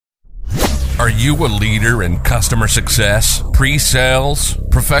Are you a leader in customer success, pre-sales,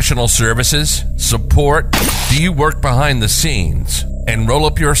 professional services, support? Do you work behind the scenes and roll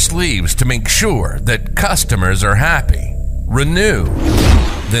up your sleeves to make sure that customers are happy? Renew.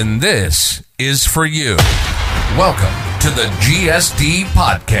 Then this is for you. Welcome to the GSD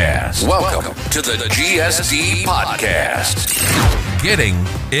Podcast. Welcome to the GSD Podcast. Getting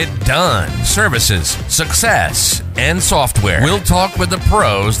it done. Services, success, and software. We'll talk with the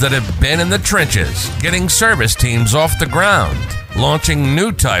pros that have been in the trenches, getting service teams off the ground, launching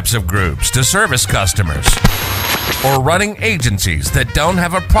new types of groups to service customers, or running agencies that don't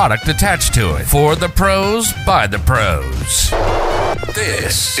have a product attached to it. For the pros, by the pros.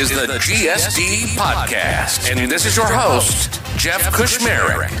 This is the GSD Podcast, and this is your host, Jeff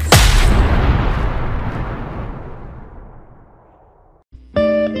Kushmerek.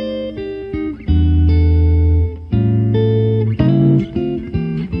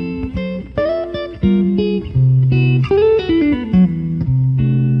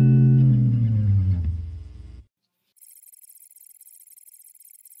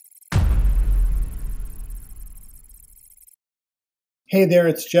 Hey there,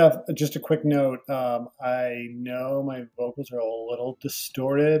 it's Jeff. Just a quick note. I know my vocals are a little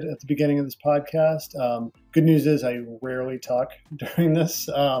distorted at the beginning of this podcast. Good news is I rarely talk during this.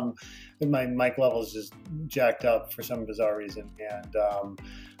 My mic level is just jacked up for some bizarre reason.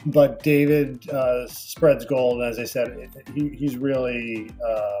 But David spreads gold. And as I said, he's really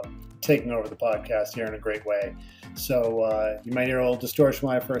taking over the podcast here in a great way. So you might hear a little distortion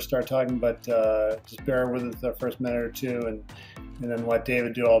when I first start talking, but just bear with it the first minute or two and then let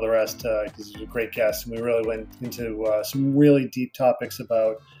David do all the rest because he's a great guest. And we really went into some really deep topics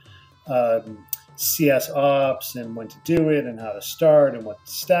about CS ops and when to do it and how to start and what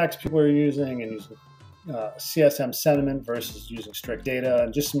stacks people are using and using CSM sentiment versus using strict data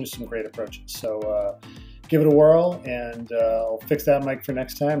and just some great approaches. So give it a whirl and I'll fix that mic for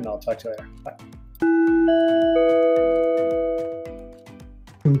next time and I'll talk to you later. Bye.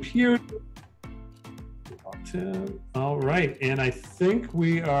 Computer. All right, and I think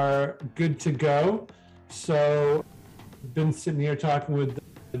we are good to go. So, been sitting here talking with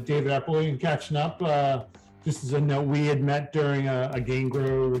David Epperly and catching up. Just as a note, we had met during a Gain,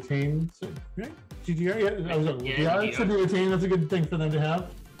 Grow, Retain. So, right? GDR, yeah. So retain, that's a good thing for them to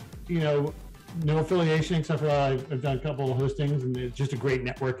have. You know, no affiliation except for I've done a couple of hostings, and it's just a great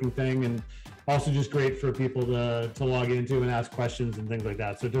networking thing, and also just great for people to log into and ask questions and things like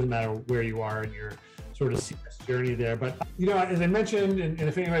that. So it doesn't matter where you are in your sort of CS journey there. But, you know, as I mentioned, and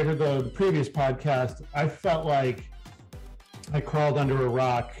if anybody heard the previous podcast, I felt like I crawled under a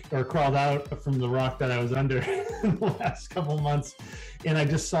rock or crawled out from the rock that I was under in the last couple of months. And I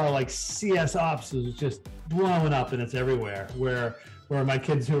just saw like CS ops is just blowing up and it's everywhere. Where my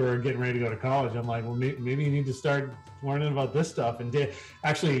kids who are getting ready to go to college, I'm like, well, maybe you need to start learning about this stuff. And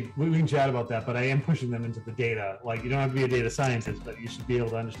actually, we can chat about that, but I am pushing them into the data. Like, you don't have to be a data scientist, but you should be able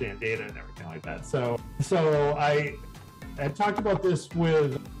to understand data and everything like that. So I talked about this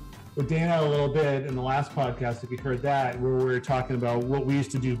with Dana a little bit in the last podcast, if you heard that, where we were talking about what we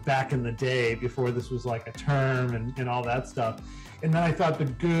used to do back in the day before this was like a term and all that stuff. And then I thought the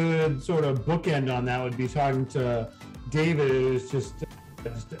good sort of bookend on that would be talking to David, who's just a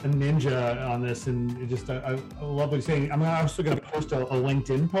ninja on this, and just I love what he's saying. I'm also going to post a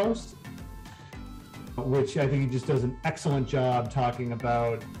LinkedIn post, which I think he just does an excellent job talking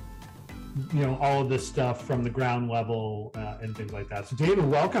about, you know, all of this stuff from the ground level and things like that. So David,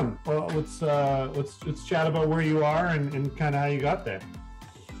 welcome. Well, let's chat about where you are and kind of how you got there.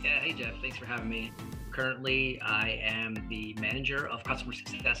 Yeah, hey Jeff, thanks for having me. Currently, I am the manager of customer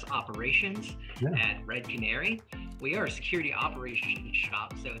success operations at Red Canary. We are a security operations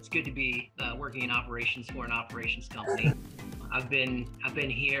shop, so it's good to be working in operations for an operations company. I've been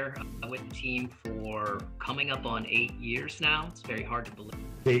here with the team for coming up on 8 years now. It's very hard to believe.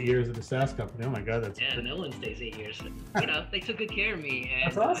 8 years at a SaaS company. Oh my God, that's no one stays 8 years. You know, they took good care of me, and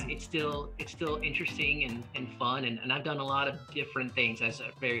that's awesome. It's still interesting and fun, and I've done a lot of different things as a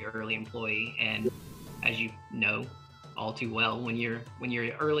very early employee. And as you know all too well, when you're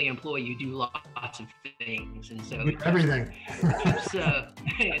an early employee, you do lots of things, and so everything.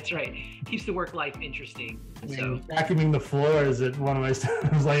 That's right. Keeps the work life interesting. So vacuuming the floors at one of my stores,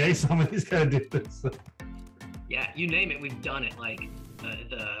 I was like, hey, somebody's got to do this. Yeah, you name it, we've done it. Like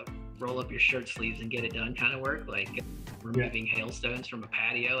the roll up your shirt sleeves and get it done kind of work, like removing hailstones from a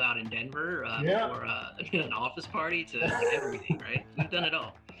patio out in Denver, or an office party to everything. Right, we've done it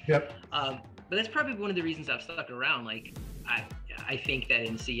all. Yep. But that's probably one of the reasons I've stuck around. Like, I think that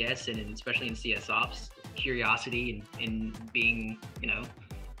in CS and especially in CS ops, curiosity and being,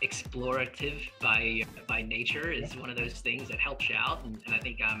 explorative by nature is one of those things that helps you out, and I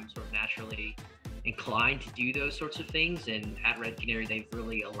think I'm sort of naturally inclined to do those sorts of things. And at Red Canary, they've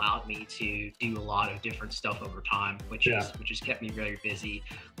really allowed me to do a lot of different stuff over time, which has kept me very busy.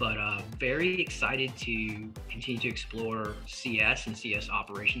 But very excited to continue to explore CS and CS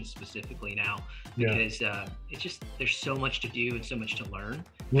operations specifically now, because it's just, there's so much to do and so much to learn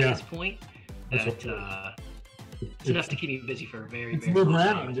at this point that it's enough to keep me busy for a very long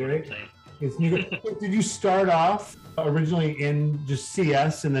time. Did you start off originally in just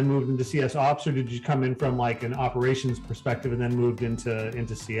CS and then moved into CS Ops, or did you come in from like an operations perspective and then moved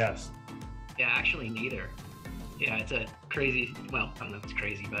into CS? Yeah, actually neither. Yeah, it's a crazy, well, I don't know if it's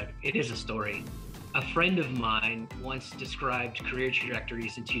crazy, but it is a story. A friend of mine once described career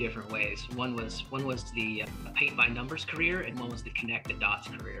trajectories in two different ways. One was the paint by numbers career, and one was the connect the dots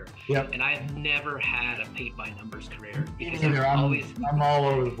career. Yep. And I have never had a paint by numbers career, because I'm all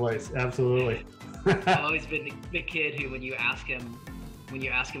over the place. Absolutely. I've always been the kid who, when you ask him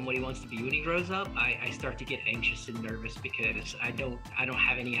what he wants to be when he grows up, I start to get anxious and nervous, because I don't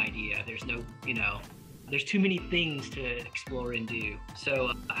have any idea. There's no, there's too many things to explore and do.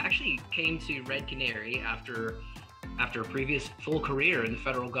 So I actually came to Red Canary after a previous full career in the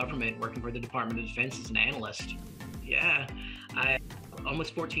federal government, working for the Department of Defense as an analyst. Yeah, I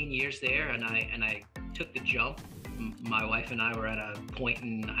almost 14 years there, and I took the jump. My wife and I were at a point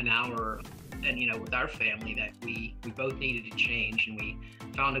in an hour, and with our family, that we both needed to change, and we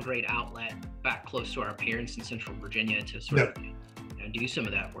found a great outlet back close to our parents in Central Virginia to sort of do some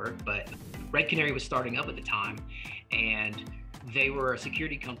of that work. But Red Canary was starting up at the time, and they were a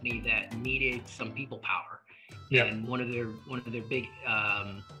security company that needed some people power. Yeah. And one of their big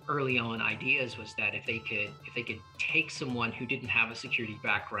early on ideas was that if they could take someone who didn't have a security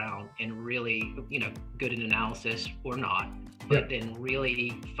background and really, good in analysis or not, but then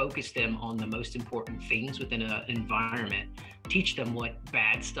really focus them on the most important things within an environment, teach them what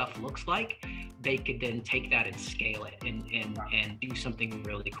bad stuff looks like, they could then take that and scale it and do something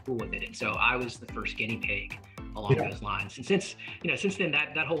really cool with it. And so I was the first guinea pig along those lines. And since then,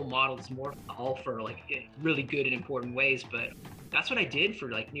 that whole model is more all for like really good and important ways. But that's what I did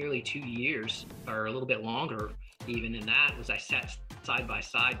for like nearly 2 years, or a little bit longer even than that, was I sat side by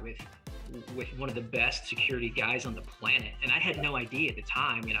side with one of the best security guys on the planet. And I had no idea at the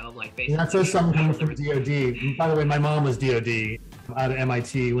time, like basically. That says something coming from DOD. By the way, my mom was DOD out of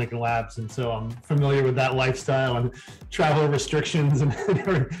MIT, Lincoln Labs. And so I'm familiar with that lifestyle and travel restrictions and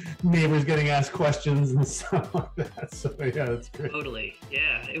her neighbors getting asked questions and stuff like that. So yeah, that's great. Totally.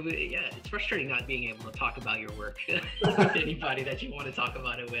 Yeah. It's frustrating not being able to talk about your work with anybody that you want to talk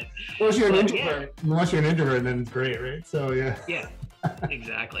about it with. Unless you're an introvert, then it's great, right? So yeah. Yeah.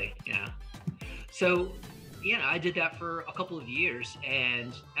 Exactly. Yeah. So, I did that for a couple of years,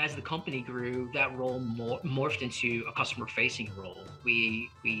 and as the company grew, that role morphed into a customer-facing role. We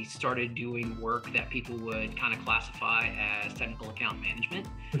started doing work that people would kind of classify as technical account management.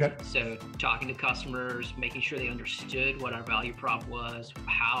 Okay. So, talking to customers, making sure they understood what our value prop was,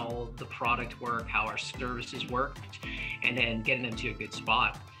 how the product worked, how our services worked, and then getting them to a good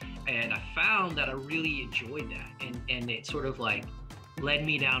spot. And I found that I really enjoyed that, and it sort of like led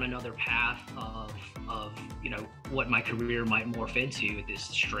me down another path of what my career might morph into at this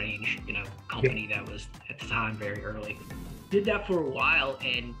strange company that was at the time very early. Did that for a while,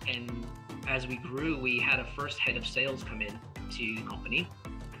 and as we grew, we had a first head of sales come in to the company,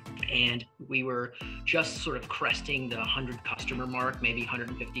 and we were just sort of cresting the 100 customer mark, maybe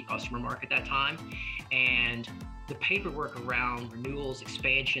 150 customer mark at that time, and the paperwork around renewals,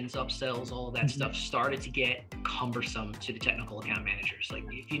 expansions, upsells, all of that stuff started to get cumbersome to the technical account managers. Like,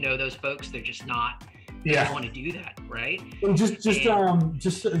 if you know those folks, they're just not, they don't want to do that, right? And just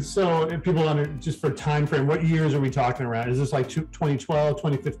so if people just for time frame, what years are we talking around? Is this like 2012,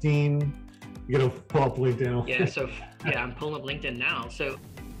 2015? You gotta pull up LinkedIn. Yeah, I'm pulling up LinkedIn now. So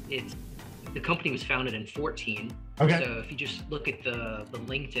the company was founded in 2014. Okay. So if you just look at the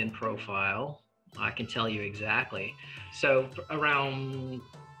LinkedIn profile, I can tell you exactly. So around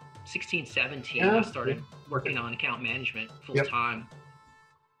 16, 17, I started working on account management full time.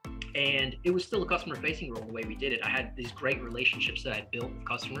 And it was still a customer facing role the way we did it. I had these great relationships that I built with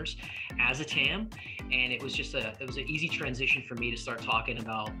customers as a TAM. And it was an easy transition for me to start talking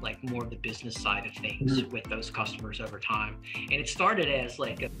about like more of the business side of things with those customers over time. And it started as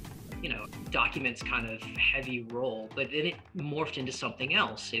like documents kind of heavy role, but then it morphed into something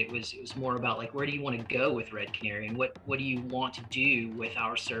else. It was more about like, where do you want to go with Red Canary, and what do you want to do with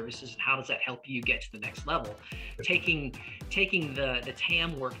our services, and how does that help you get to the next level? Taking the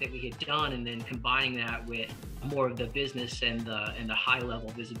TAM work that we had done and then combining that with more of the business and the high level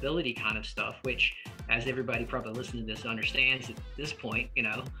visibility kind of stuff, which, as everybody probably listening to this understands at this point,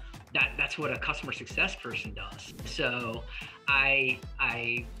 that's what a customer success person does. So I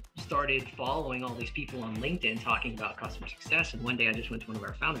started following all these people on LinkedIn talking about customer success. And one day I just went to one of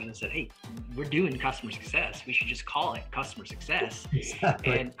our founders and said, hey, we're doing customer success. We should just call it customer success.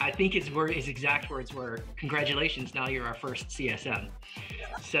 Exactly. And I think his exact words were, congratulations, now you're our first CSM.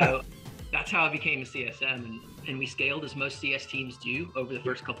 So that's how I became a CSM. And we scaled as most CS teams do over the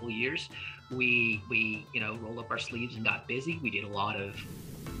first couple of years. We rolled up our sleeves and got busy. We did a lot of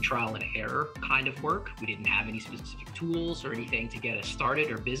trial and error kind of work. We didn't have any specific tools or anything to get us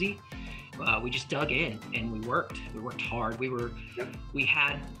started or busy. We just dug in and we worked hard. We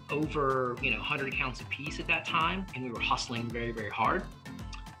had over 100 accounts apiece at that time, and we were hustling very, very hard.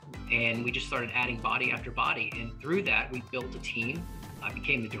 And we just started adding body after body. And through that, we built a team. I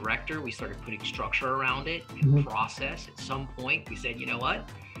became the director. We started putting structure around it and process. At some point, we said, you know what?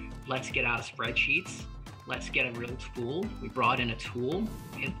 Let's get out of spreadsheets. Let's get a real tool. We brought in a tool,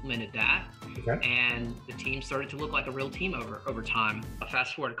 implemented that, and the team started to look like a real team over time. I'll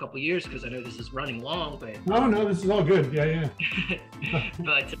fast forward a couple of years because I know this is running long, but no, this is all good. Yeah.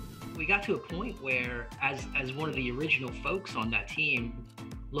 But we got to a point where, as one of the original folks on that team,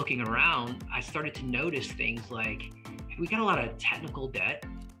 looking around, I started to notice things like we got a lot of technical debt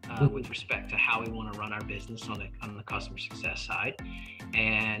with respect to how we want to run our business on the customer success side.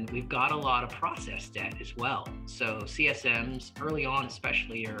 And we've got a lot of process debt as well. So CSMs early on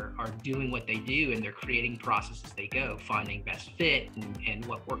especially are doing what they do, and they're creating processes as they go, finding best fit and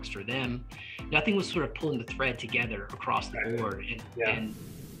what works for them. Nothing was sort of pulling the thread together across the board and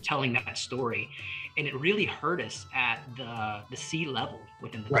telling that story. And it really hurt us at the C level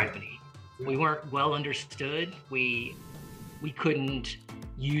within the company. We weren't well understood. We couldn't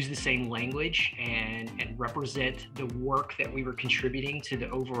use the same language and represent the work that we were contributing to the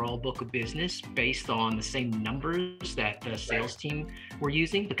overall book of business based on the same numbers that the sales team were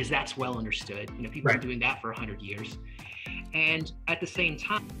using, because that's well understood. People have been doing that for 100 years. And at the same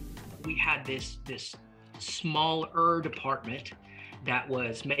time, we had this smaller department that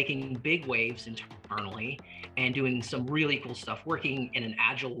was making big waves internally and doing some really cool stuff, working in an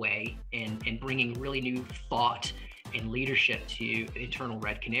agile way and bringing really new thought and leadership to internal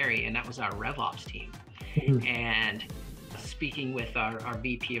Red Canary, and that was our RevOps team. And speaking with our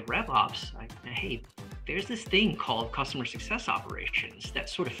VP of RevOps, hey, there's this thing called customer success operations that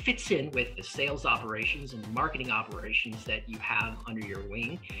sort of fits in with the sales operations and marketing operations that you have under your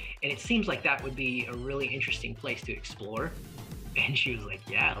wing, and it seems like that would be a really interesting place to explore. And she was like,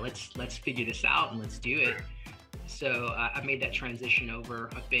 yeah, let's figure this out and let's do it. So I made that transition over.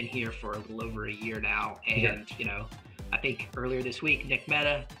 I've been here for a little over a year now. And, I think earlier this week, Nick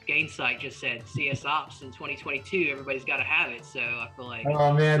Mehta, Gainsight just said CS Ops in 2022, everybody's got to have it. So I feel like.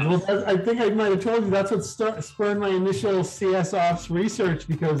 Oh, man. I think I might have told you that's what spurred my initial CS Ops research,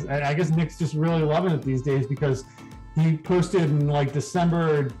 because I guess Nick's just really loving it these days, because he posted in like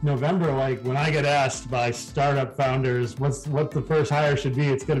December, November, like, when I get asked by startup founders what the first hire should be,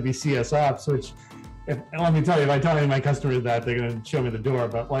 it's going to be CS Ops, which, let me tell you, if I tell any of my customers that, they're going to show me the door.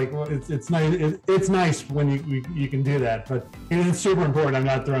 But like, it's nice. It's nice when you can do that. But it's super important. I'm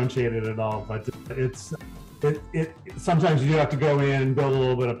not throwing shade at it at all. But it's sometimes you have to go in and build a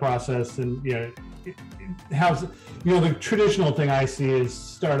little bit of process, and it has, the traditional thing I see is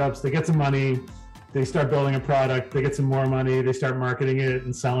startups. They get some money, they start building a product, they get some more money, they start marketing it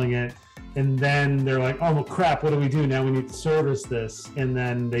and selling it. And then they're like, oh, well, crap, what do we do now? We need to service this. And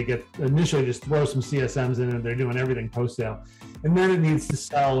then they initially just throw some CSMs in, and they're doing everything post-sale. And then it needs to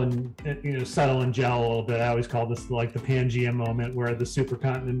sell and, settle and gel a little bit. I always call this like the Pangea moment, where the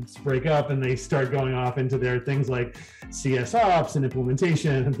supercontinents break up and they start going off into their things like CS Ops and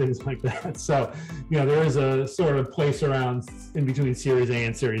implementation and things like that. So, there is a sort of place around in between Series A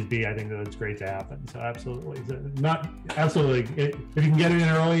and Series B. I think that it's great to happen. So absolutely. If you can get it in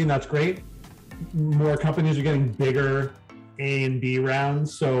early, that's great. More companies are getting bigger A and B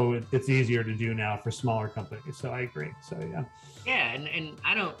rounds, so it's easier to do now for smaller companies. So I agree. So yeah, and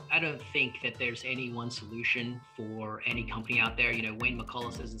I don't think that there's any one solution for any company out there. Wayne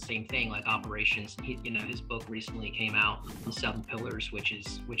McCullough says the same thing, like operations. His book recently came out on 7 pillars, which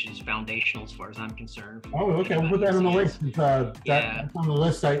is foundational as far as I'm concerned. Oh, okay, we'll put that on the list. That's on the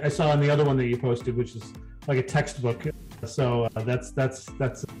list. I saw on the other one that you posted, which is like a textbook So that's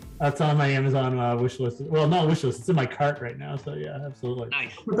on my Amazon wish list. Well, not wish list. It's in my cart right now. So yeah, absolutely.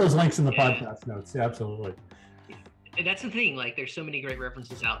 Nice. Put those links in the podcast notes. Yeah, absolutely. And that's the thing, like there's so many great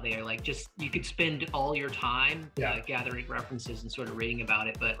references out there. Like just, you could spend all your time gathering references and sort of reading about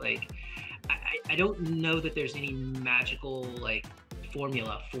it. But like, I don't know that there's any magical like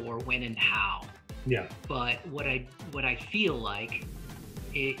formula for when and how. Yeah. But what I feel like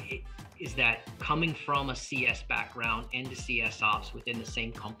is that coming from a CS background into CS ops within the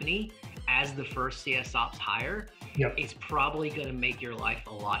same company as the first CS ops hire, it's probably going to make your life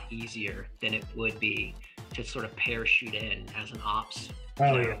a lot easier than it would be to sort of parachute in as an ops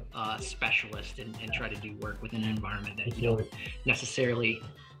specialist and try to do work within an environment that you don't necessarily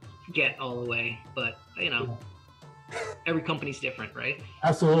get all the way. But every company's different, right?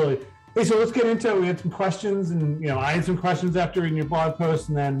 Absolutely. Hey, so let's get into it. We had some questions, and I had some questions after reading your blog post,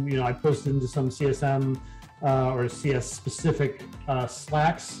 and then I posted into some CSM or CS specific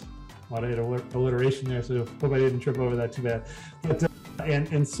Slacks. A lot of alliteration there, so hope I didn't trip over that too bad. But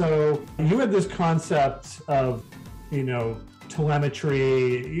and so you had this concept of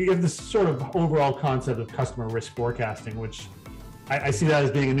telemetry. You have this sort of overall concept of customer risk forecasting, which I see that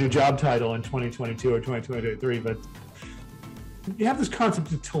as being a new job title in 2022 or 2023, but you have this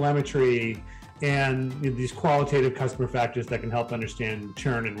concept of telemetry and these qualitative customer factors that can help understand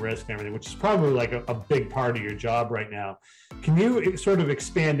churn and risk and everything, which is probably like a big part of your job right now. Can you sort of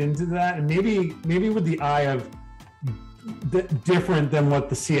expand into that, and maybe with the eye of different than what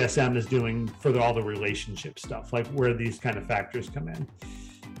the CSM is doing for all the relationship stuff, like where these kind of factors come in?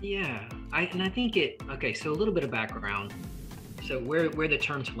 Yeah, I think so a little bit of background. So where the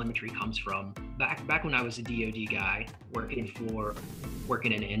term telemetry comes from, back when I was a DoD guy working in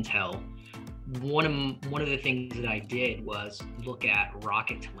Intel, one of the things that I did was look at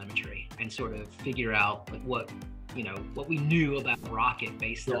rocket telemetry and sort of figure out like what we knew about rocket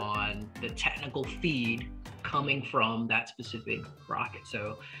based on the technical feed coming from that specific rocket.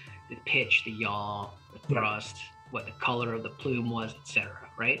 So the pitch, the yaw, the thrust, what the color of the plume was, etc.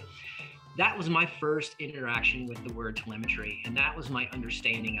 Right? That was my first interaction with the word telemetry, and that was my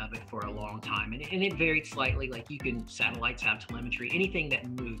understanding of it for a long time. And it varied slightly. Like satellites have telemetry, anything that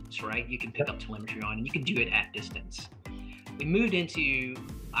moves, right? You can pick up telemetry on, and you can do it at distance. I moved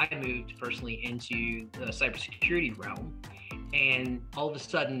personally into the cybersecurity realm, and all of a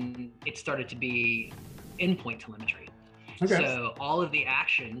sudden it started to be endpoint telemetry. Okay. So all of the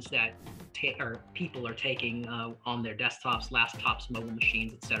actions that people are taking on their desktops, laptops, mobile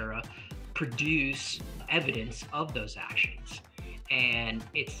machines, etc., produce evidence of those actions. And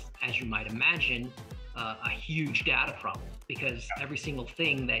it's, as you might imagine, a huge data problem, because every single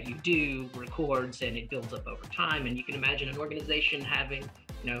thing that you do records and it builds up over time. And you can imagine an organization having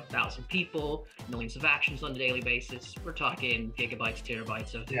 1,000 people, millions of actions on a daily basis. We're talking gigabytes,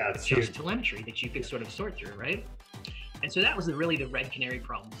 terabytes of just telemetry that you could sort of sort through, right? And so that was really the red canary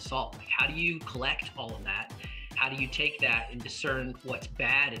problem to solve. Like, how do you collect all of that? How do you take that and discern what's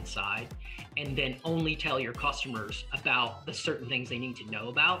bad inside, and then only tell your customers about the certain things they need to know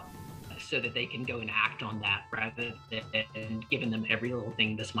about, so that they can go and act on that, rather than giving them every little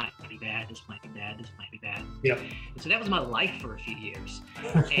thing. This might be bad, this might be bad, this might be bad. Yep. And so that was my life for a few years.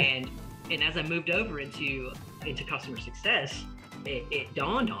 and as I moved over into customer success, it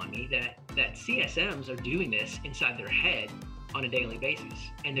dawned on me that CSMs are doing this inside their head on a daily basis,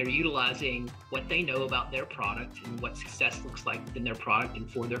 and they're utilizing what they know about their product and what success looks like within their product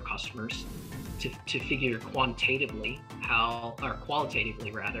and for their customers to figure qualitatively how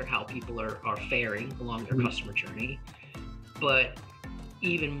people are faring along their customer journey. But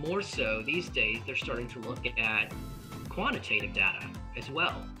even more so these days, they're starting to look at quantitative data as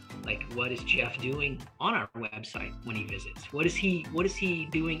well. Like, what is Jeff doing on our website when he visits? What is he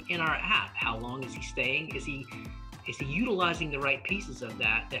doing in our app? How long is he staying? Is he utilizing the right pieces of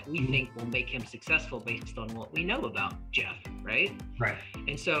that we think will make him successful based on what we know about Jeff, right? Right.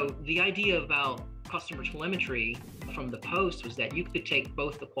 And so the idea about customer telemetry from the post was that you could take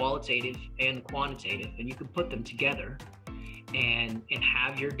both the qualitative and the quantitative, and you could put them together and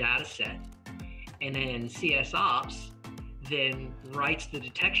have your data set. And then CS Ops then writes the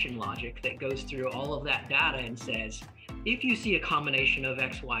detection logic that goes through all of that data and says, if you see a combination of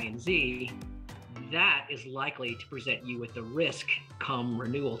X, Y, and Z, that is likely to present you with the risk come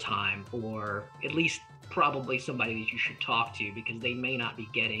renewal time, or at least probably somebody that you should talk to, because they may not be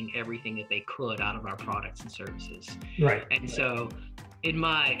getting everything that they could out of our products and services. Right. And so in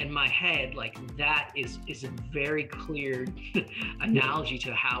my head, like, that is a very clear analogy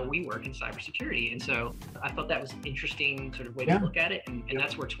to how we work in cybersecurity. And so I thought that was an interesting sort of way to look at it. And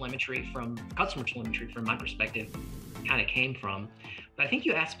that's where customer telemetry from my perspective, kind of came from. But I think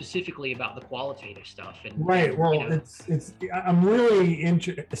you asked specifically about the qualitative stuff. And right. Well, you know, I'm really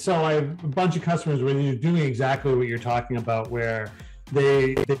interested. So I have a bunch of customers where you're doing exactly what you're talking about, where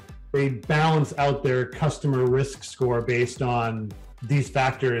they balance out their customer risk score based on these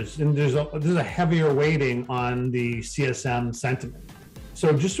factors, and there's a heavier weighting on the CSM sentiment.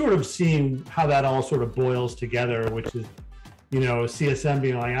 So just sort of seeing how that all sort of boils together, which is, you know, CSM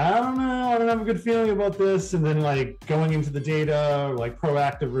being like, I don't know, I don't have a good feeling about this, and then like going into the data, like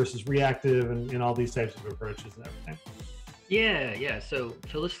proactive versus reactive, and all these types of approaches and everything. Yeah. So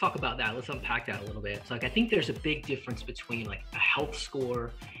let's talk about that. Let's unpack that a little bit. So like, I think there's a big difference between like a health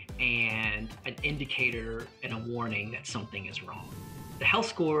score and an indicator and a warning that something is wrong. The health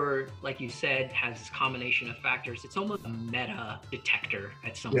score, like you said, has this combination of factors. It's almost a meta detector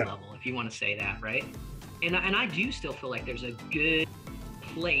at some level, if you want to say that, right? And I do still feel like there's a good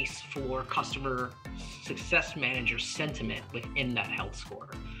place for customer success manager sentiment within that health score.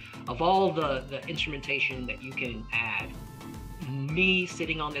 Of all the instrumentation that you can add, me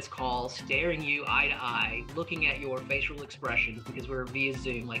sitting on this call, staring you eye to eye, looking at your facial expressions, because we're via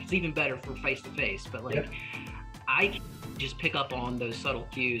Zoom, like it's even better for face to face, but like I can just pick up on those subtle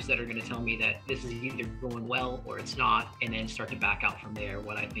cues that are going to tell me that this is either going well or it's not, and then start to back out from there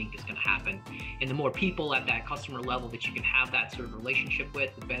what I think is going to happen. And the more people at that customer level that you can have that sort of relationship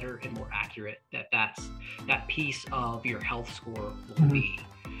with, the better and more accurate that piece of your health score will be.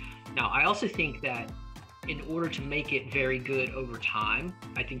 Now, I also think that in order to make it very good over time,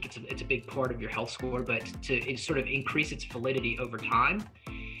 I think it's a big part of your health score, but to sort of increase its validity over time,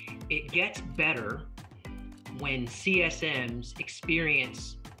 it gets better when CSMs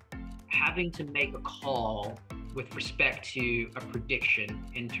experience having to make a call with respect to a prediction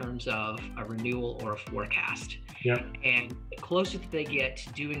in terms of a renewal or a forecast. And the closer that they get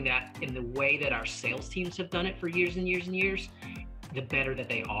to doing that in the way that our sales teams have done it for years and years and years, the better that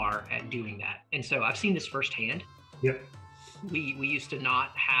they are at doing that. And so I've seen this firsthand. We used to not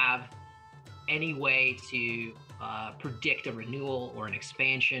have any way to predict a renewal or an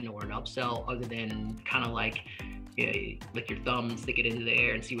expansion or an upsell other than kind of like, lick your thumb, stick it into the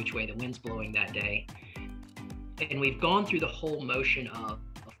air and see which way the wind's blowing that day. And we've gone through the whole motion of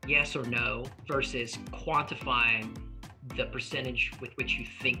yes or no versus quantifying the percentage with which you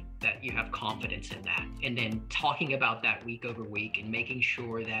think that you have confidence in that, and then talking about that week over week and making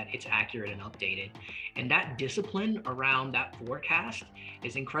sure that it's accurate and updated. And that discipline around that forecast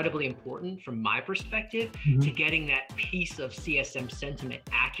is incredibly important from my perspective to getting that piece of CSM sentiment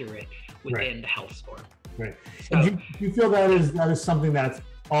accurate within the health score. So, and do you feel that is something that's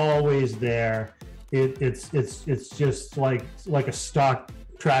always there? It's just like a stock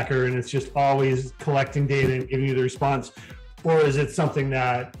tracker, and it's just always collecting data and giving you the response? Or is it something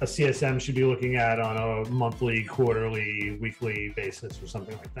that a CSM should be looking at on a monthly, quarterly, weekly basis or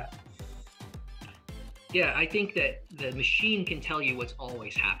something like that? Yeah, I think that the machine can tell you what's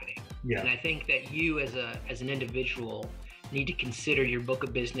always happening. And I think that you as an individual need to consider your book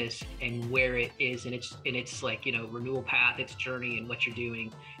of business and where it is and its like, you know, renewal path, its journey, and what you're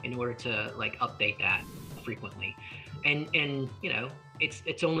doing in order to like update that frequently. And you know,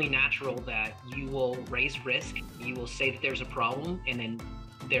 it's only natural that you will raise risk, you will say that there's a problem, and then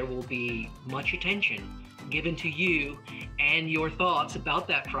there will be much attention given to you and your thoughts about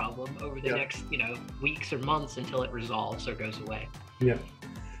that problem over the next, you know, weeks or months until it resolves or goes away.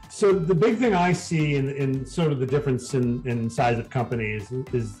 So the big thing I see in sort of the difference in size of companies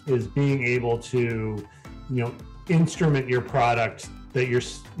is being able to, you know, instrument your product that you're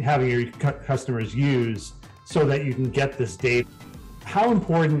having your customers use so that you can get this data. How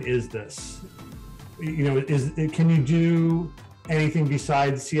important is this? You know, can you do anything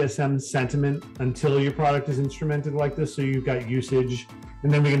besides CSM sentiment until your product is instrumented like this? So you've got usage,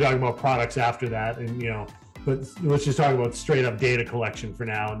 and then we can talk about products after that, and, you know, but let's just talk about straight up data collection for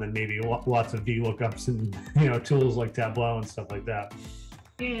now, and then maybe lots of VLOOKUPs and, you know, tools like Tableau and stuff like that.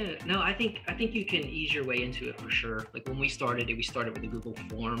 Yeah, no, I think you can ease your way into it for sure. Like when we started with a Google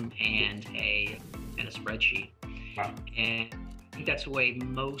form and a spreadsheet. Wow. And I think that's the way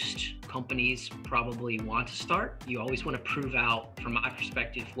most companies probably want to start. You always want to prove out, from my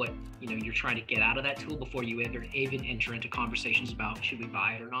perspective, what, you know, you're trying to get out of that tool before you even enter into conversations about should we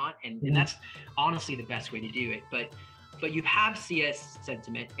buy it or not. And that's honestly the best way to do it. But you have CS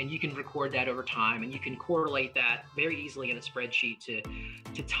sentiment, and you can record that over time, and you can correlate that very easily in a spreadsheet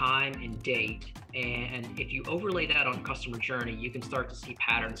to time and date. And if you overlay that on customer journey, you can start to see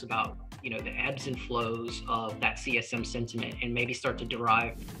patterns about, you know, the ebbs and flows of that CSM sentiment, and maybe start to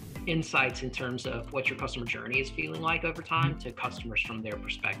derive insights in terms of what your customer journey is feeling like over time to customers from their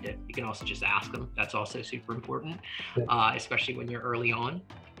perspective. You can also just ask them. That's also super important, especially when you're early on.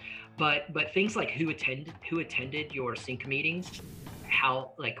 But things like who attended your sync meetings,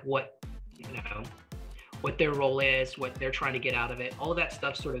 how, like, what, you know, what their role is, what they're trying to get out of it, all of that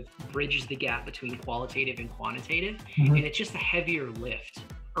stuff sort of bridges the gap between qualitative and quantitative. And it's just a heavier lift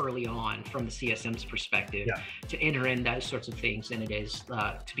early on from the CSM's perspective to enter in those sorts of things than it is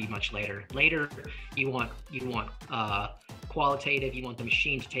to be much later. Later, you want qualitative, you want the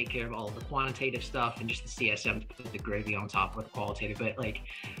machine to take care of all of the quantitative stuff, and just the CSM to put the gravy on top of the qualitative. But like,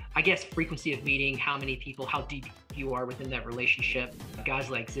 I guess frequency of meeting, how many people, how deep you are within that relationship. Guys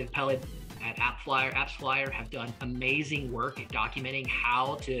like David Epperly at AppsFlyer have done amazing work at documenting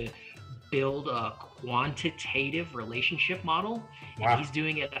how to build a quantitative relationship model. And he's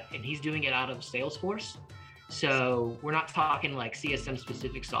doing it out of Salesforce. So we're not talking like CSM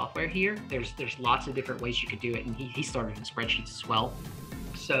specific software here. There's lots of different ways you could do it, and he started in spreadsheets as well.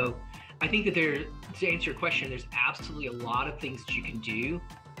 So I think that to answer your question, there's absolutely a lot of things that you can do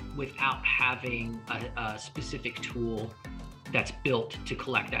without having a specific tool that's built to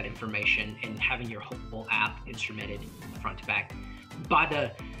collect that information and having your whole app instrumented front to back.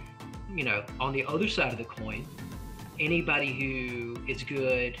 On the other side of the coin, anybody who is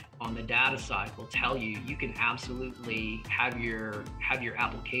good on the data side will tell you can absolutely have your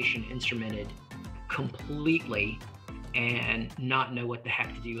application instrumented completely and not know what the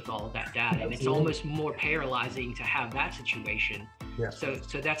heck to do with all of that data. And it's almost more paralyzing to have that situation. So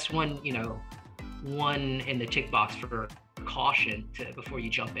that's one in the tick box for caution before you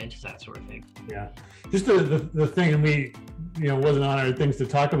jump into that sort of thing. Just the thing, and we wasn't on our things to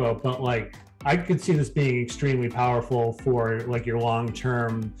talk about, but like I could see this being extremely powerful for like your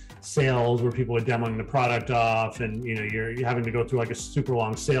long-term sales, where people are demoing the product off, and you're having to go through like a super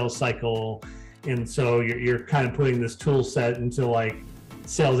long sales cycle, and so you're kind of putting this tool set into like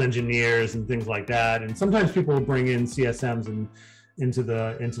sales engineers and things like that. And sometimes people will bring in CSMs and into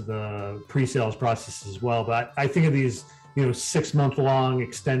the pre-sales process as well. But I think of these 6-month-long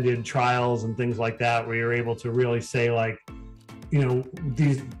extended trials and things like that, where you're able to really say like,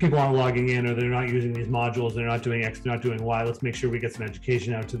 these people aren't logging in, or they're not using these modules, they're not doing X, they're not doing Y. Let's make sure we get some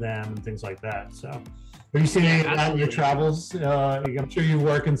education out to them and things like that. So have you seen any of that in your travels? I'm sure you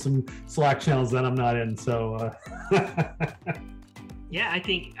work in some Slack channels that I'm not in. So Yeah, I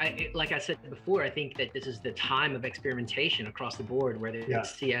think, like I said before, I think that this is the time of experimentation across the board, whether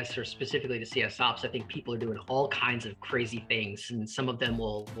it's CS or specifically the CS ops. I think people are doing all kinds of crazy things, and some of them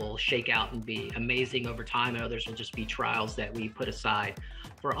will shake out and be amazing over time, and others will just be trials that we put aside.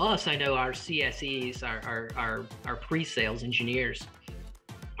 For us, I know our CSEs, our pre-sales engineers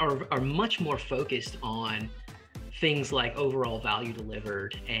are much more focused on things like overall value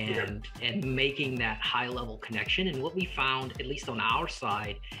delivered and making that high level connection. And what we found, at least on our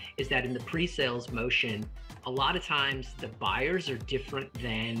side, is that in the pre-sales motion, a lot of times the buyers are different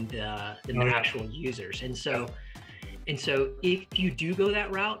than the actual users. And so if you do go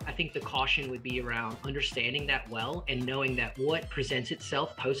that route, I think the caution would be around understanding that well and knowing that what presents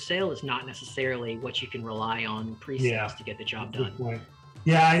itself post-sale is not necessarily what you can rely on pre-sales to get the job done.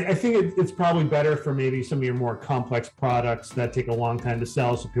 Yeah, I think it's probably better for maybe some of your more complex products that take a long time to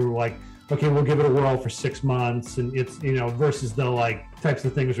sell. So people are like, okay, we'll give it a whirl for 6 months, and it's versus the like types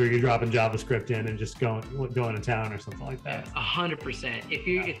of things where you're dropping JavaScript in and just going to town or something like that. 100%.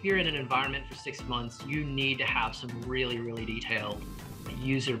 If you're in an environment for 6 months, you need to have some really, really detailed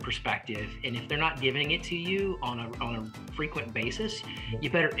user perspective, and if they're not giving it to you on a frequent basis, you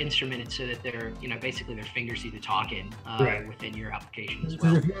better instrument it so that they're basically their fingers do the talking within your application as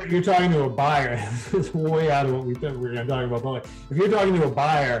well. If you're talking to a buyer, it's way out of what we thought we were going to talk about. But if you're talking to a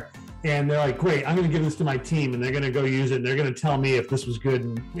buyer and they're like, great, I'm going to give this to my team, and they're going to go use it, and they're going to tell me if this was good,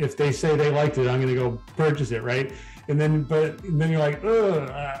 and if they say they liked it, I'm going to go purchase it, right? And then you're like,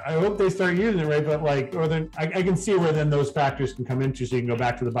 I hope they start using it, right? But like, or then I can see where then those factors can come into, so you can go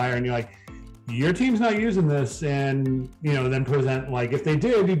back to the buyer and you're like, your team's not using this, and then present like, if they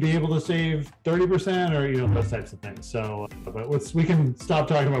did, you'd be able to save 30% or those types of things. So, but we can stop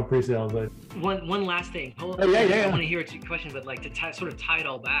talking about pre-sales. But one last thing. I want to hear your question, but like to sort of tie it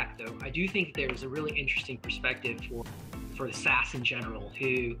all back, though, I do think there's a really interesting perspective for the SaaS in general,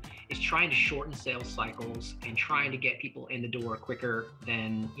 who is trying to shorten sales cycles and trying to get people in the door quicker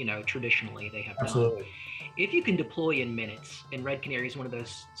than traditionally they have done. If you can deploy in minutes, and Red Canary is one of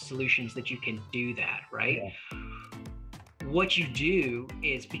those solutions that you can do that, right? What you do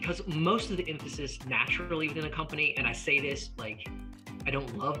is, because most of the emphasis naturally within a company, and I say this like,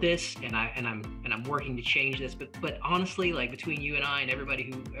 don't love this, and I'm working to change this. But honestly, like between you and I and everybody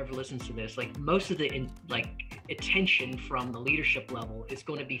who ever listens to this, like most of the attention from the leadership level is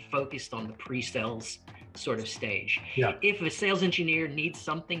going to be focused on the pre-sales sort of stage. Yeah. If a sales engineer needs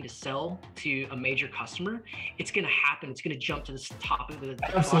something to sell to a major customer, it's going to happen. It's going to jump to the top of the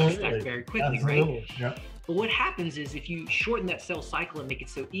product stack very quickly, right? Yeah. But what happens is if you shorten that sales cycle and make it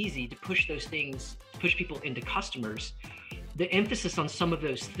so easy to push people into customers, the emphasis on some of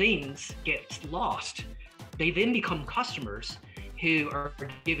those things gets lost. They then become customers who are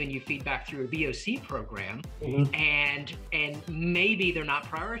giving you feedback through a VOC program, and maybe they're not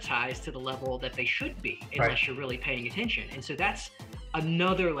prioritized to the level that they should be unless you're really paying attention. And so that's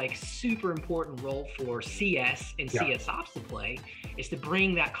another like super important role for CS and CS ops to play, is to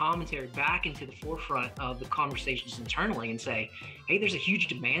bring that commentary back into the forefront of the conversations internally and say, hey, there's a huge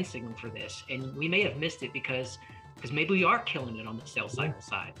demand signal for this, and we may have missed it because maybe we are killing it on the sales cycle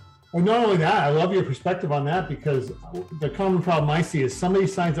side. Well, not only that, I love your perspective on that, because the common problem I see is somebody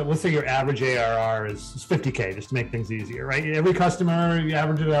signs up, let's say your average ARR is 50K, just to make things easier, right? Every customer, you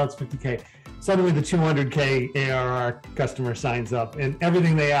average it out, it's 50K. Suddenly the 200K ARR customer signs up and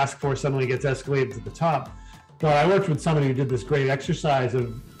everything they ask for suddenly gets escalated to the top. But I worked with somebody who did this great exercise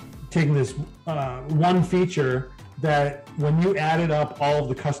of taking this one feature that when you added up all of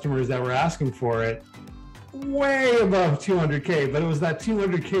the customers that were asking for it, way above 200K, but it was that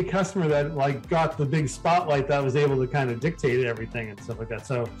 200K customer that like got the big spotlight that was able to kind of dictate everything and stuff like that.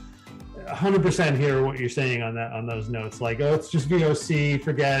 So 100% hear what you're saying on that, on those notes, like, oh, it's just VOC,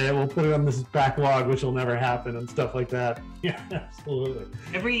 forget it, we'll put it on this backlog, which will never happen and stuff like that. Yeah, absolutely.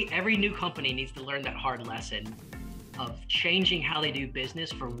 Every new company needs to learn that hard lesson of changing how they do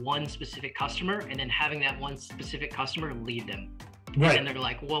business for one specific customer, and then having that one specific customer lead them. Right. And they're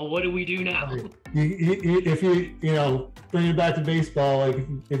like, well, what do we do now? If you bring it back to baseball, like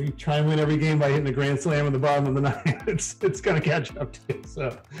if you try and win every game by hitting the grand slam on the bottom of the ninth, it's going to catch up to you.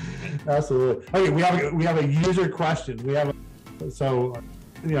 So, absolutely. Okay, we have a user question.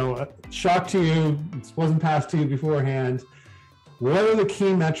 Shock to you. It wasn't passed to you beforehand. What are the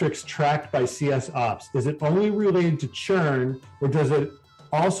key metrics tracked by CS Ops? Is it only related to churn, or does it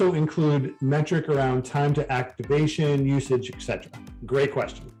also include metric around time to activation, usage, etc.? Great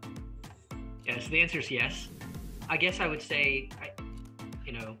question. Yes, the answer is yes. I guess I would say,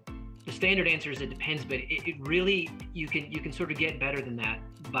 the standard answer is it depends, but it really, you can sort of get better than that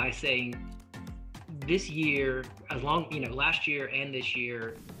by saying this year, last year and this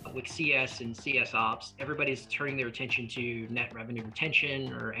year with CS and CS Ops, everybody's turning their attention to net revenue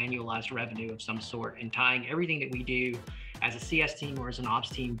retention or annualized revenue of some sort, and tying everything that we do as a CS team or as an ops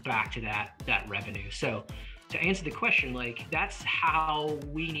team back to that revenue. So to answer the question, like, that's how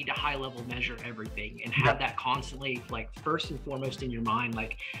we need to high level measure everything and have that constantly, like, first and foremost in your mind,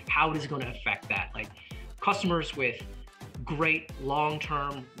 like how it is going to affect that. Like customers with great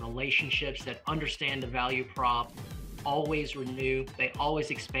long-term relationships that understand the value prop always renew, they always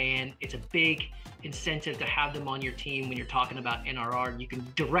expand. It's a big incentive to have them on your team when you're talking about NRR. You can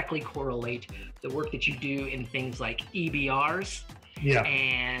directly correlate the work that you do in things like EBRs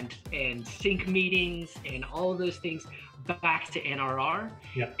and sync meetings and all of those things back to NRR.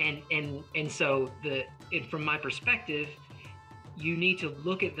 And so from my perspective, you need to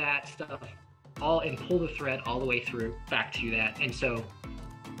look at that stuff all and pull the thread all the way through back to that. And so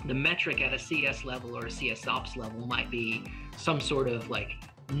the metric at a CS level or a CS Ops level might be some sort of like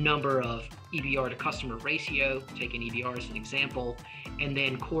number of EBR to customer ratio, taking EBR as an example, and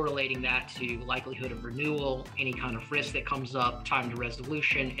then correlating that to likelihood of renewal, any kind of risk that comes up, time to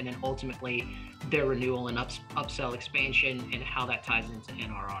resolution, and then ultimately their renewal and upsell expansion and how that ties into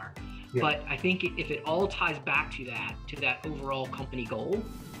NRR. But I think if it all ties back to that overall company goal,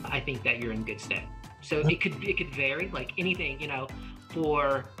 I think that you're in good stead. So it could vary, like anything,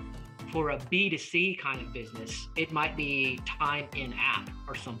 for a B2C kind of business, it might be time in app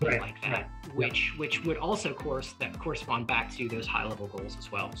or something like that, which would also correspond back to those high level goals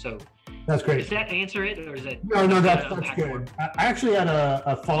as well. So that's great. Does that answer it, or is it? No, that's good. I actually had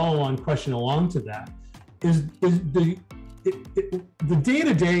a follow-on question along to that. Is the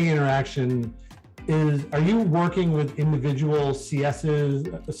day-to-day interaction are you working with individual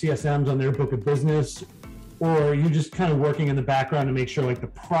CSMs on their book of business, or are you just kind of working in the background to make sure like the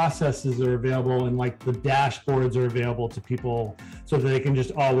processes are available and like the dashboards are available to people so that they can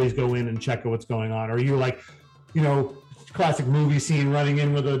just always go in and check out what's going on? Or are you like, classic movie scene running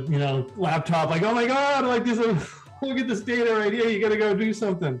in with a, laptop, like, oh my God, like look at this data right here, you got to go do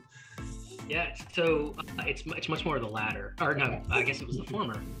something. Yeah, so it's much more of the latter, or no, I guess it was the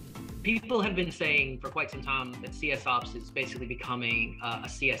former. People have been saying for quite some time that CS Ops is basically becoming a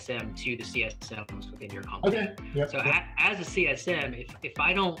CSM to the CSMs within your company. Okay. Yep. So as a CSM, if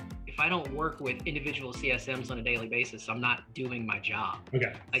I don't work with individual CSMs on a daily basis, I'm not doing my job.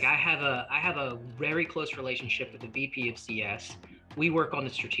 Okay. Like I have a very close relationship with the VP of CS. We work on the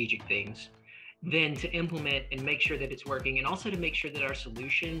strategic things. Then to implement and make sure that it's working, and also to make sure that our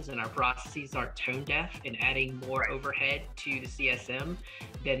solutions and our processes aren't tone deaf and adding more overhead to the CSM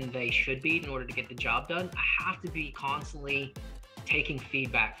than they should be in order to get the job done. I have to be constantly taking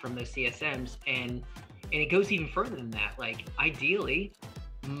feedback from those CSMs, and it goes even further than that. Like ideally,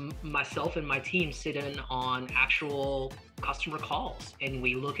 myself and my team sit in on actual customer calls, and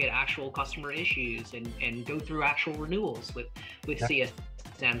we look at actual customer issues and go through actual renewals with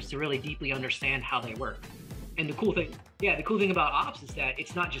CSMs to really deeply understand how they work. And the cool thing about ops is that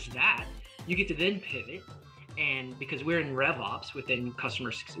it's not just that. You get to then pivot, and because we're in RevOps within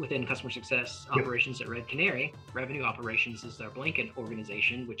customer success operations at Red Canary, revenue operations is our blanket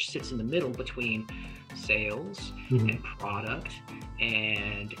organization, which sits in the middle between sales and product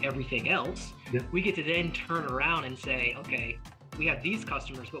and everything else. We get to then turn around and say, okay, we have these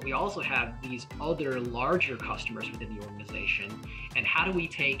customers, but we also have these other larger customers within the organization. And how do we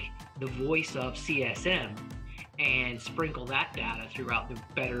take the voice of CSM and sprinkle that data throughout the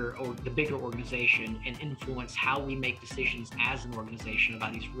bigger organization and influence how we make decisions as an organization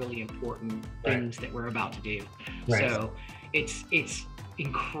about these really important things that we're about to do. So it's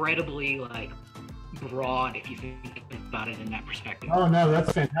incredibly like broad if you think about it in that perspective. Oh no,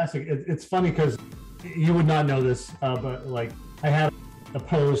 that's fantastic. It's funny because you would not know this, but like I had a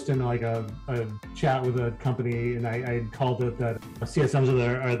post in like a chat with a company, and I had called it that CSMs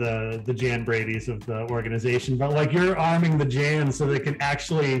are the Jan Brady's of the organization. But like you're arming the Jan so they can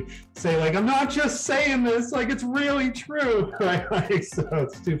actually say like, I'm not just saying this, like it's really true. Right? Like, so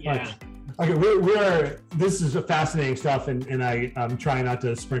it's too funny. Okay, this is a fascinating stuff, and I'm trying not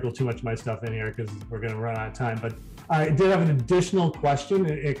to sprinkle too much of my stuff in here because we're going to run out of time. But I did have an additional question.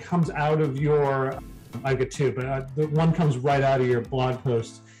 It comes out of your, I've got two, but the one comes right out of your blog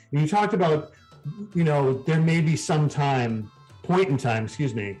post. And you talked about, there may be some point in time,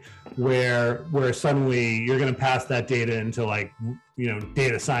 where suddenly you're going to pass that data into like,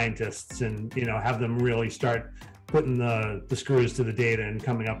 data scientists and, have them really start putting the screws to the data and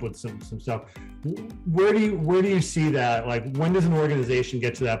coming up with some stuff. Where do you see that? Like, when does an organization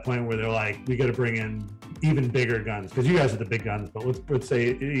get to that point where they're like, we got to bring in even bigger guns? Because you guys are the big guns, but let's say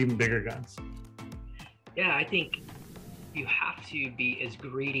even bigger guns. Yeah, I think you have to be as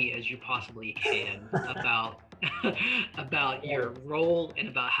greedy as you possibly can about your role and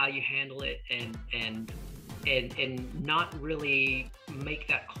about how you handle it, and not really make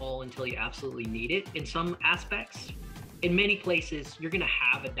that call until you absolutely need it. In some aspects, in many places, you're going to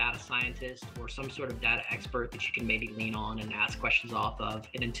have a data scientist or some sort of data expert that you can maybe lean on and ask questions off of.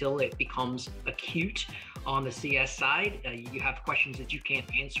 And until it becomes acute on the CS side, you have questions that you can't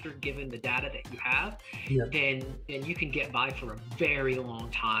answer given the data that you have, then you can get by for a very long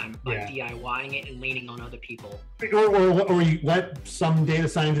time by DIYing it and leaning on other people. Or you let some data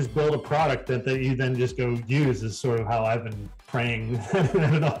scientist build a product that you then just go use, is sort of how I've been praying that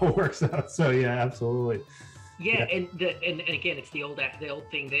it all works out. So yeah, absolutely. Yeah, and again, it's the old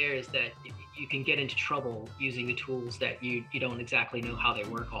thing there is that you can get into trouble using the tools that you don't exactly know how they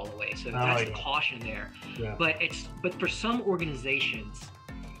work all the way. So that's the caution there. Yeah. But for some organizations,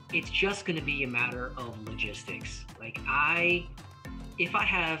 it's just going to be a matter of logistics. Like if I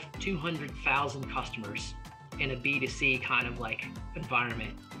have 200,000 customers in a B2C kind of like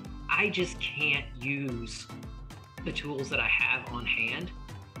environment, I just can't use the tools that I have on hand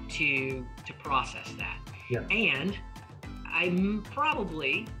to process that. Yeah. And I'm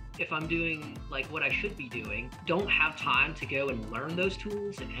probably, if I'm doing like what I should be doing, don't have time to go and learn those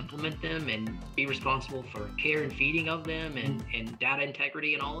tools and implement them and be responsible for care and feeding of them and data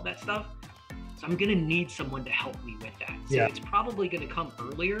integrity and all of that stuff. So I'm going to need someone to help me with that. So it's probably going to come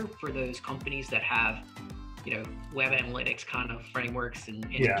earlier for those companies that have, web analytics kind of frameworks and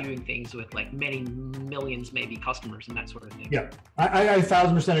doing things with like many millions, maybe customers and that sort of thing. Yeah, I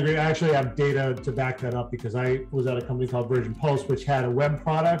 1000% agree. I actually have data to back that up because I was at a company called Virgin Pulse, which had a web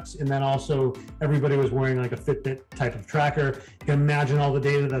product, and then also everybody was wearing like a Fitbit type of tracker. You can imagine all the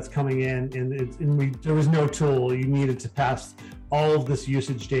data that's coming in, and there was no tool. You needed to pass all of this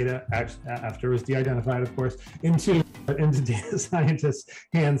usage data after it was de-identified, of course, into data scientists'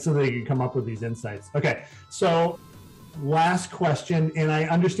 hands so they could come up with these insights. Okay, so Last question, and I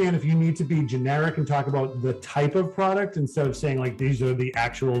understand if you need to be generic and talk about the type of product instead of saying like these are the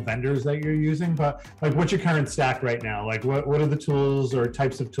actual vendors that you're using, but like what's your current stack right now? Like what are the tools or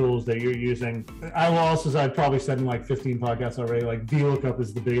types of tools that you're using? I will also say, I've probably said in like 15 podcasts already, like VLOOKUP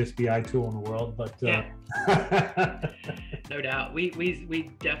is the biggest BI tool in the world, but no doubt.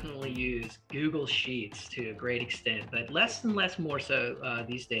 We definitely use Google Sheets to a great extent, but less and less more so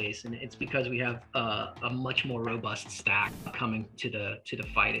these days, and it's because we have a much more robust stack coming to the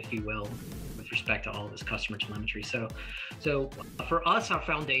fight, if you will, with respect to all of this customer telemetry. So for us, our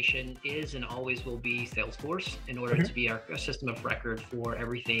foundation is and always will be Salesforce in order to be our system of record for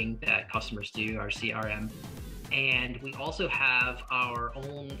everything that customers do, our CRM. And we also have our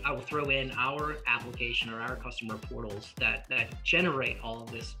own, I will throw in our application or our customer portals that generate all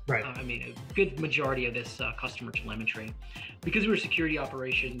of this. Right. I mean, a good majority of this customer telemetry. Because we're a security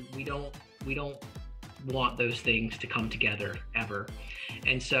operation, we don't want those things to come together ever.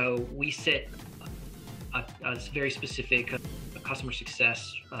 And so we sit a very specific customer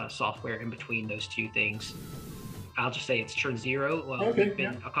success software in between those two things. I'll just say it's Churn Zero. We've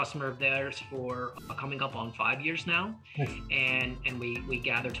been a customer of theirs for coming up on 5 years now. Nice. And we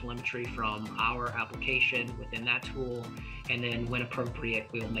gather telemetry from our application within that tool. And then when appropriate,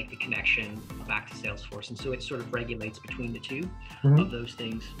 we'll make the connection back to Salesforce. And so it sort of regulates between the two of those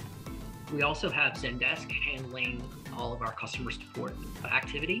things. We also have Zendesk handling all of our customer support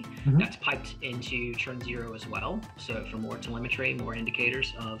activity. That's piped into Churn Zero as well. So for more telemetry, more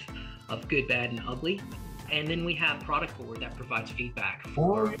indicators of good, bad, and ugly. And then we have Product Board that provides feedback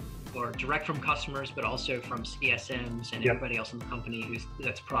for direct from customers, but also from CSMs and everybody else in the company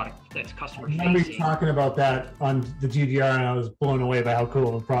that's customer facing. I remember you talking about that on the GDR, and I was blown away by how cool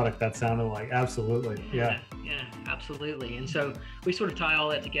of a product that sounded like. Absolutely, yeah, absolutely. And so we sort of tie all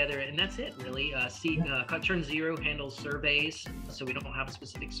that together, and that's it really. Churn Zero handles surveys, so we don't have a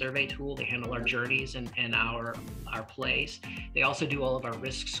specific survey tool. They handle our journeys and our plays. They also do all of our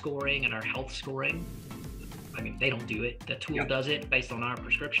risk scoring and our health scoring. I mean, they don't do it. The tool does it based on our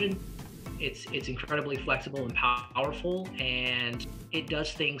prescription. It's incredibly flexible and powerful, and it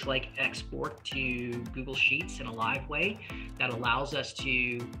does things like export to Google Sheets in a live way that allows us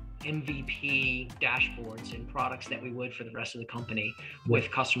to MVP dashboards and products that we would for the rest of the company with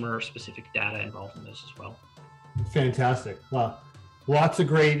customer-specific data involved in those as well. Fantastic. Well, lots of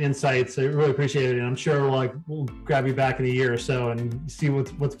great insights. I really appreciate it. And I'm sure we'll grab you back in a year or so and see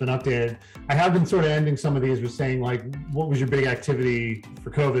what's been updated. I have been sort of ending some of these with saying like, what was your big activity for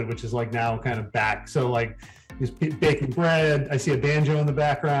COVID, which is like now kind of back. So like just baking bread. I see a banjo in the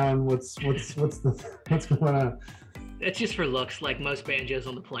background. What's going on? It's just for looks, like most banjos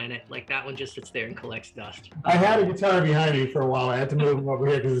on the planet. Like that one just sits there and collects dust. I had a guitar behind me for a while. I had to move them over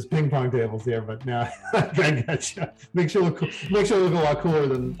here because there's ping pong tables here. But now I gotcha. Makes you look a lot cooler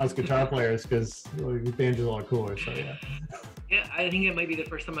than us guitar players because banjo's a lot cooler. So yeah. Yeah, I think it might be the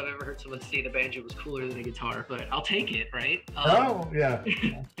first time I've ever heard someone say the banjo was cooler than a guitar, but I'll take it, right? Yeah.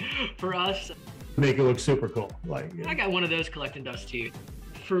 For us, make it look super cool. I got one of those collecting dust too.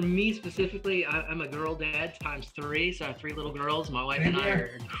 For me specifically, I'm a girl dad times 3, so I have 3 little girls. My wife and I are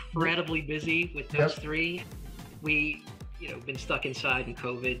incredibly busy with those 3. We, been stuck inside in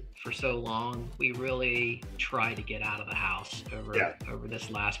COVID for so long. We really try to get out of the house over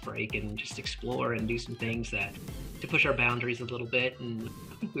this last break and just explore and do some things to push our boundaries a little bit. And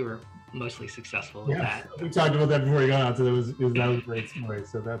I think we were mostly successful with that. We talked about that before we got on, so that was a great story.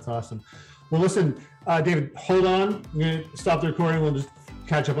 So that's awesome. Well, listen, David, hold on. I'm going to stop the recording. We'll just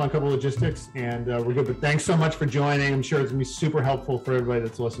catch up on a couple of logistics, and we're good. But thanks so much for joining. I'm sure it's gonna be super helpful for everybody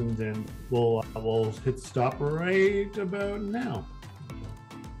that's listened, and we'll hit stop right about now.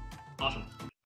 Awesome.